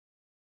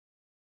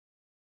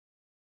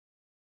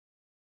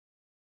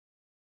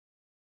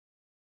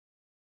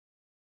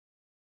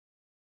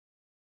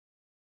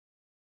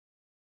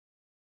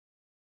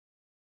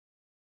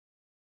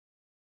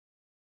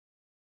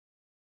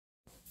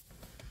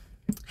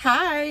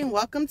Hi, and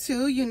welcome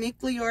to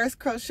Uniquely Yours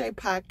Crochet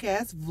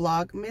Podcast,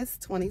 Vlogmas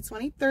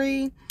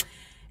 2023.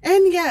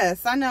 And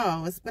yes, I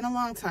know, it's been a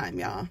long time,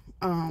 y'all.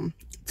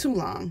 Too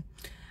long.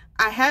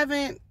 I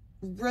haven't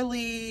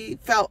really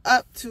felt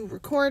up to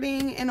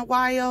recording in a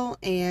while,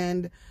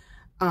 and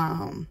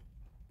I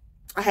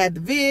had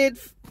the vid,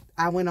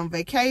 I went on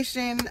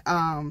vacation,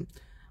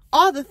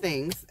 all the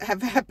things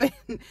have happened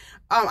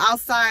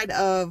outside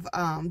of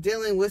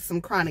dealing with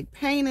some chronic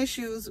pain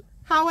issues.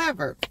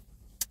 However,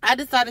 I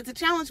decided to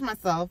challenge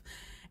myself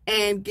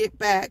and get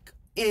back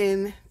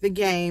in the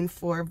game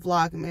for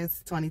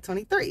Vlogmas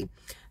 2023.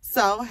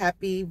 So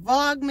happy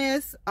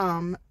Vlogmas,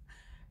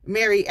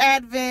 Merry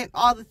Advent,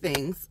 all the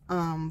things.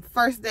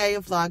 First day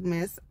of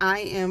Vlogmas.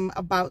 I am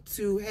about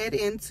to head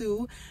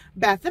into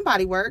Bath and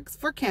Body Works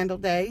for Candle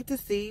Day to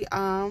see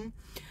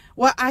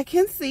what I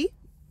can see.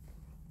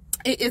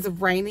 It is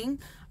raining,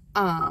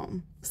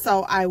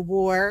 so I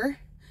wore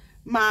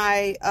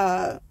my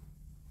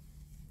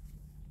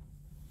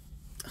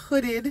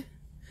hooded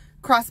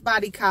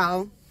crossbody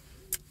cowl,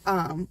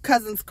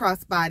 cousin's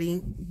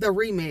crossbody, the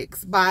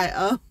remix by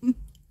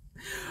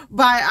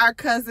our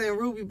cousin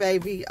Ruby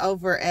Baby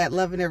over at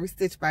Love and Every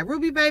Stitch by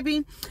Ruby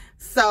Baby.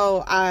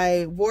 So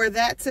I wore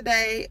that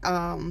today.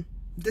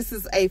 This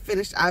is a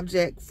finished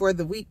object for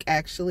the week,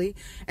 actually,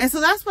 and so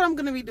that's what I'm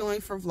going to be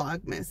doing for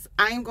Vlogmas.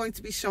 I am going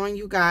to be showing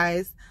you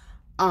guys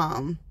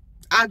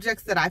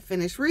objects that I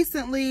finished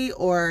recently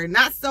or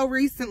not so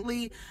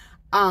recently.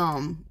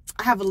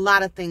 I have a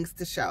lot of things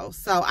to show,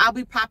 so I'll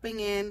be popping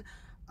in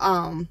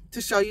to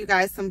show you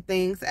guys some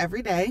things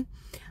every day.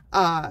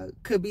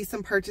 Could be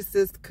some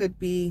purchases, could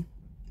be,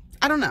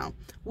 I don't know,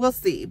 we'll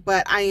see,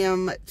 but I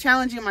am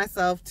challenging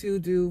myself to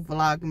do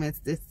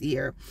Vlogmas this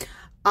year.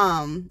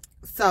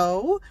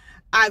 So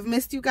I've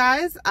missed you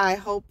guys. I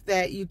hope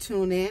that you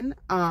tune in.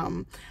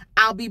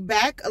 I'll be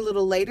back a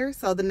little later,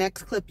 so the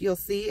next clip you'll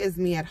see is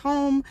me at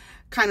home,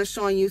 kind of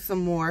showing you some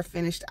more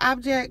finished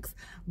objects.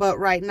 But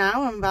right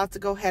now, I'm about to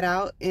go head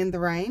out in the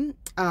rain.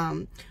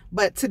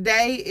 But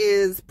today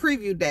is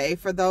preview day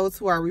for those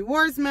who are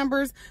rewards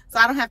members, so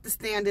I don't have to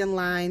stand in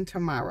line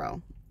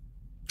tomorrow.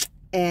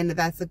 And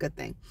that's a good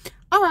thing.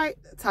 All right,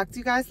 talk to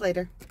you guys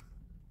later.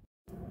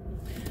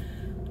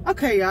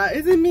 Okay, y'all,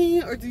 is it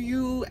me, or do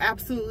you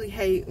absolutely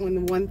hate when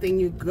the one thing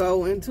you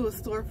go into a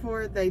store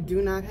for, they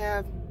do not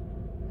have?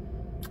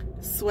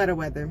 Sweater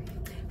weather.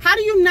 How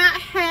do you not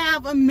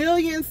have a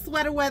million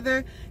sweater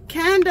weather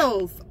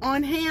candles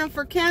on hand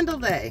for Candle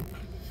Day?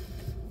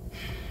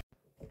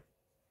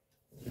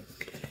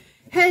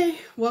 Hey,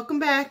 welcome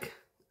back.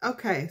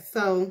 Okay,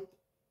 so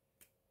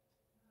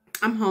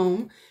I'm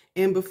home,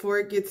 and before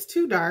it gets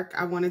too dark,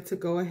 I wanted to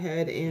go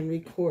ahead and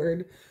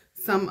record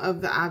some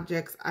of the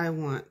objects I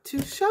want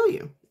to show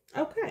you.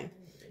 Okay,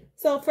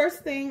 so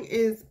first thing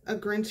is a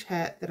Grinch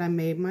hat that I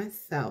made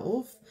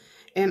myself,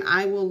 and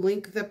I will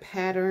link the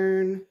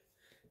pattern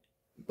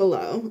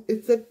below.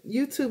 It's a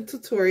YouTube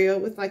tutorial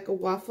with like a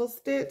waffle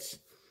stitch,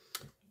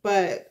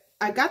 but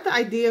I got the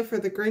idea for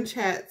the Grinch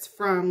hats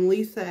from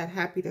Lisa at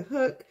Happy to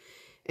Hook,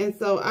 and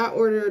so I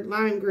ordered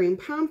lime green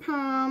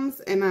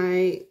pom-poms, and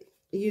I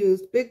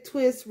used Big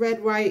Twist,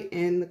 red, white,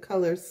 and the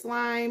color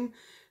slime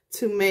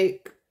to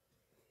make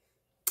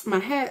my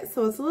hat.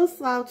 So it's a little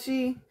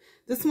slouchy.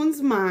 This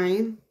one's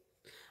mine.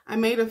 I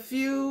made a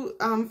few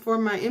for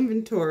my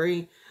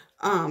inventory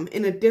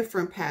in a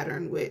different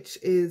pattern, which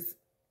is,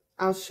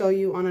 I'll show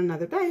you on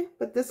another day,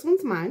 but this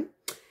one's mine.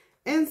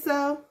 And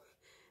so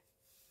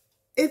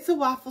it's a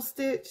waffle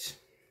stitch.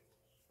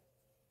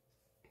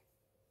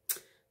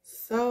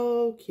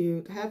 So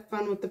cute. Have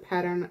fun with the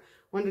pattern.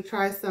 Wanted to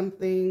try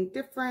something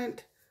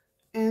different,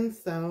 and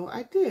so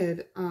I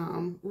did.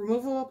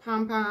 Removable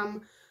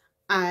pom-pom.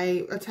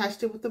 I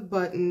attached it with a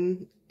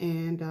button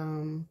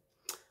and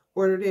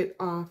ordered it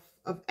off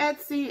of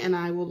Etsy, and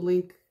I will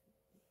link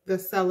the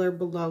seller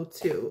below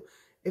too,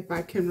 if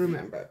I can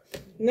remember.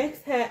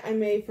 Next hat I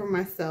made for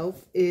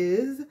myself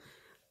is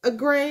a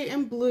gray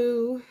and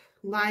blue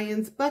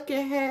Lions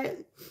bucket hat.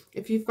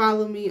 If you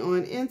follow me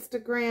on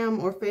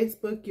Instagram or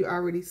Facebook, you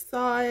already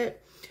saw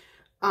it.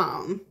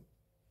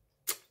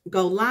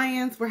 Go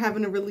Lions. We're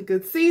having a really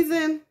good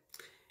season.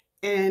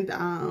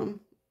 And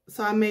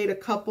so I made a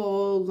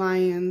couple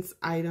Lions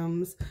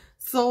items,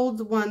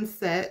 sold one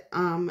set,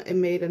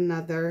 and made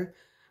another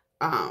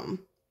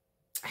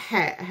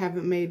hat. I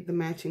haven't made the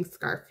matching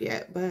scarf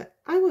yet, but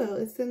I will.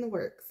 It's in the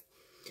works.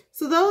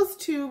 So those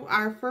two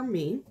are for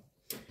me.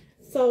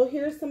 So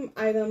here's some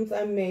items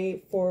I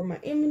made for my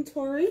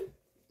inventory.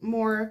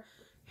 More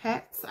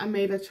hats. I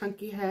made a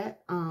chunky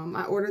hat.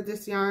 I ordered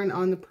this yarn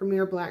on the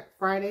Premier Black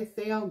Friday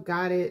sale.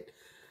 Got it.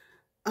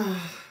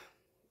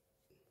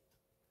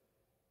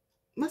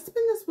 Must have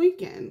been this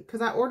weekend,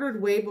 because I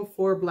ordered way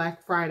before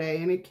Black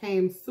Friday and it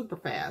came super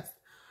fast.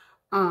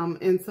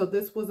 And so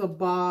this was a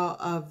ball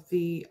of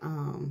the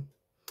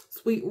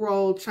sweet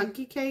roll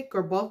chunky cake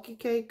or bulky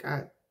cake.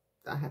 I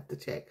have to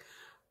check.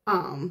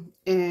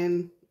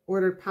 And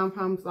ordered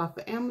pom-poms off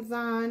of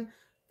Amazon.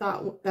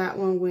 Thought that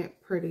one went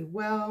pretty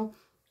well.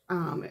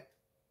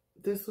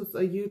 This was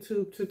a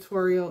YouTube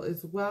tutorial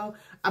as well.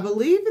 I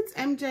believe it's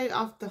MJ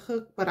Off the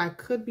Hook, but I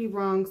could be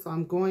wrong. So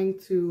I'm going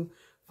to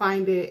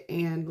find it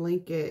and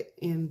link it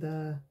in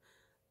the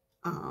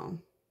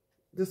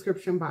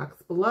description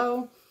box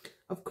below.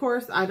 Of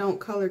course, I don't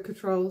color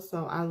control,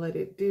 so I let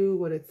it do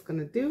what it's going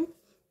to do.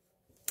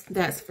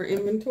 That's for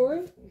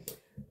inventory.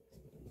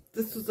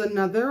 This was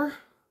another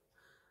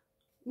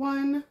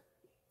one.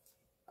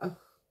 Oh,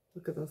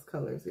 look at those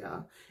colors,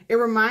 y'all. It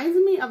reminds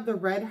me of the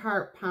Red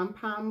Heart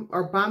Pom-Pom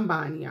or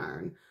Bonbon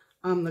yarn.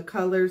 The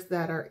colors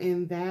that are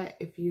in that,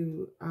 if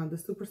you, the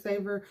Super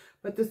Saver.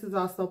 But this is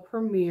also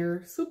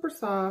Premier, super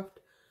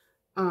soft.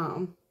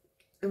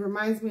 It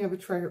reminds me of a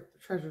treasure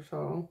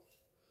shawl.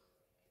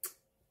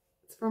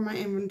 It's for my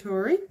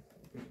inventory.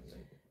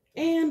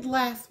 And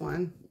last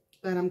one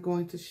that I'm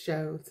going to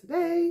show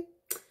today.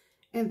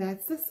 And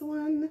that's this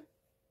one.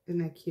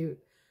 Isn't that cute?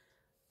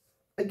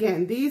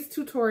 Again, these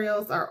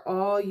tutorials are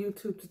all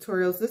YouTube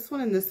tutorials. This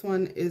one and this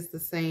one is the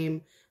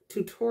same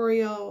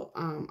tutorial.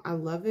 I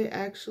love it,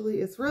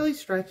 actually. It's really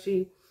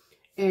stretchy.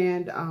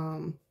 And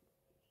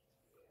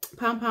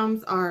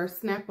pom-poms are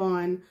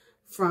snap-on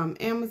from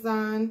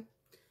Amazon.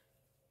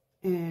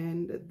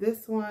 And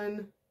this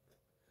one,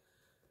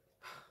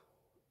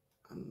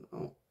 I don't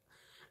know.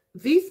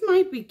 These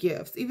might be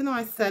gifts. Even though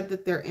I said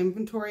that they're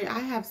inventory, I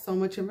have so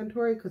much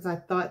inventory because I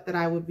thought that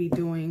I would be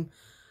doing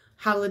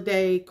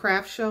holiday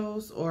craft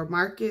shows or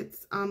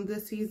markets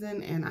this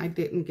season, and I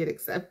didn't get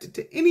accepted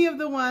to any of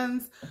the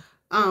ones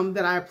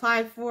that I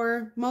applied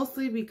for,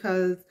 mostly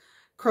because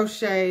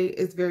crochet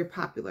is very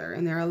popular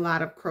and there are a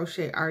lot of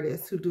crochet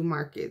artists who do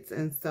markets,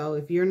 and so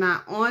if you're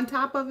not on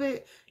top of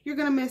it, you're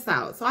gonna miss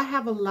out. So I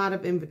have a lot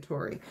of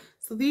inventory,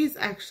 so these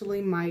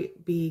actually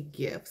might be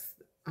gifts,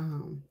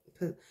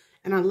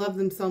 and I love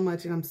them so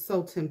much, and I'm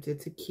so tempted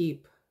to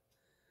keep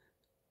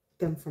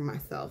them for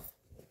myself.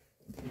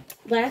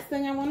 Last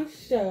thing I want to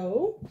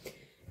show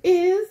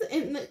is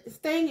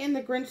staying in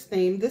the Grinch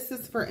theme. This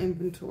is for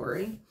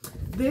inventory.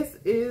 This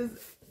is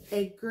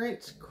a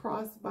Grinch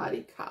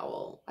crossbody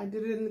cowl. I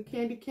did it in the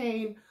candy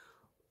cane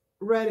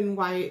red and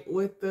white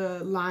with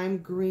the lime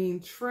green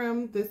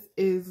trim. This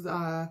is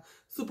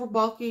super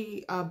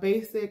bulky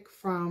basic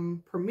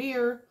from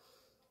Premier.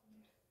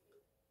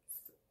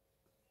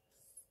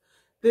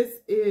 This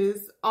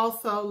is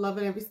also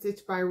Lovin' Every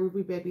Stitch by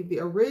Ruby Baby, the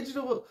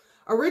original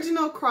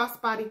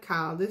crossbody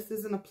cowl. This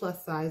isn't a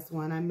plus size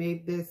one. I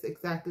made this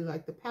exactly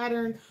like the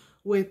pattern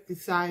with the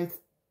size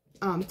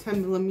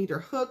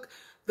 10mm hook.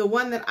 The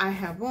one that I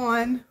have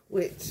on,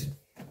 which,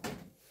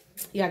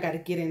 yeah, I got to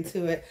get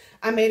into it.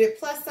 I made it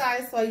plus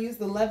size, so I used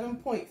the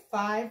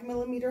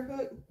 11.5mm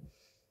hook.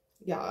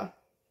 Y'all,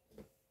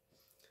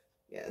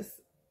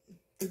 yes,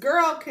 the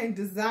girl can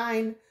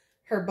design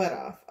her butt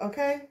off,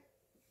 okay?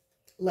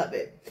 Love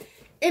it.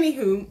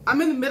 Anywho,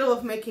 I'm in the middle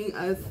of making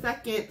a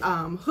second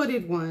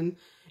hooded one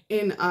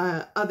in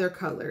other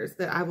colors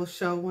that I will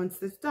show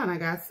once it's done. I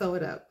gotta sew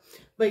it up.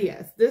 But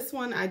yes, this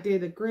one I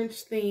did a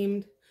Grinch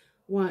themed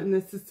one.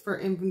 This is for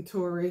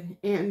inventory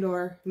and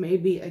or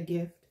maybe a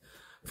gift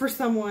for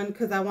someone,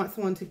 because I want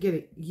someone to get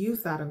a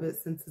use out of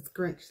it since it's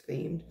Grinch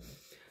themed.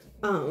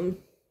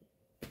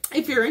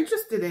 If you're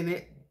interested in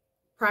it,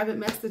 private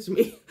message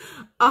me.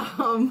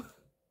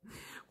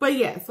 But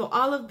yeah, so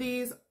all of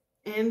these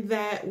and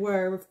that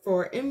were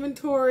for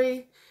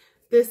inventory.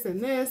 This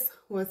and this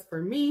was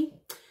for me.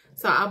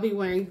 So I'll be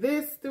wearing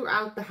this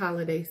throughout the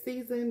holiday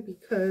season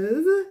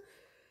because,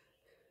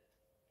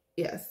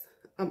 yes,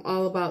 I'm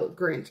all about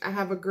Grinch. I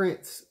have a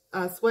Grinch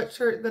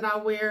sweatshirt that I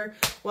wear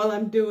while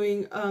I'm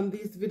doing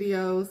these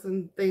videos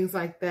and things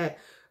like that.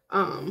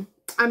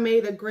 I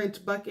made a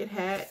Grinch bucket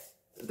hat.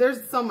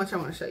 There's so much I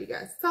want to show you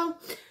guys. So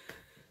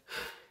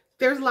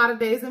there's a lot of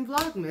days in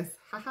Vlogmas.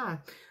 Haha.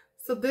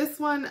 So this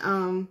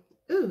one,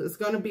 it's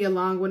going to be a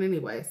long one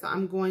anyway, so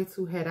I'm going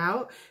to head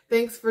out.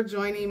 Thanks for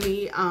joining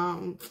me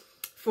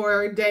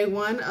for day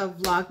one of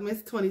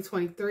Vlogmas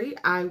 2023.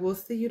 I will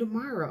see you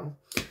tomorrow,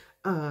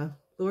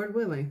 Lord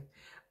willing.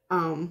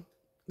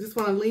 Just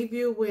want to leave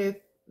you with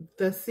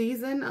the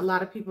season. A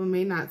lot of people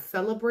may not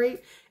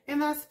celebrate,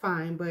 and that's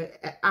fine, but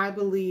I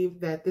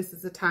believe that this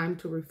is a time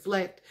to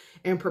reflect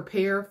and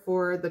prepare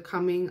for the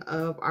coming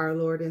of our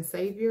Lord and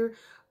Savior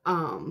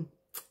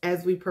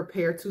as we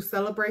prepare to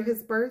celebrate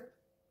his birth.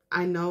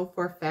 I know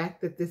for a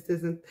fact that this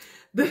isn't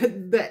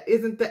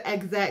the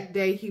exact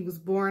day he was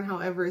born.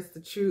 However, it's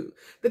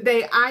the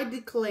day I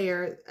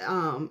declare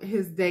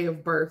his day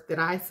of birth, that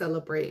I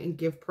celebrate and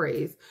give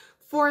praise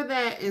for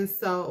that. And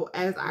so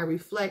as I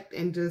reflect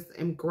and just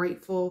am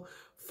grateful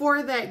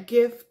for that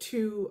gift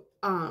to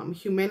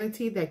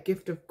humanity, that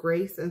gift of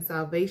grace and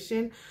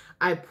salvation,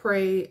 I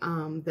pray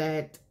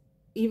that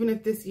even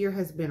if this year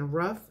has been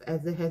rough,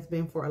 as it has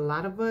been for a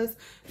lot of us,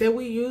 that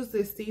we use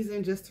this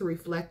season just to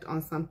reflect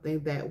on something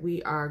that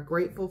we are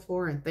grateful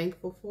for and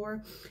thankful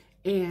for.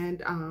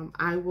 And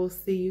I will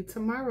see you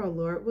tomorrow,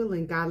 Lord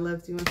willing. God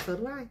loves you, and so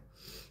do I.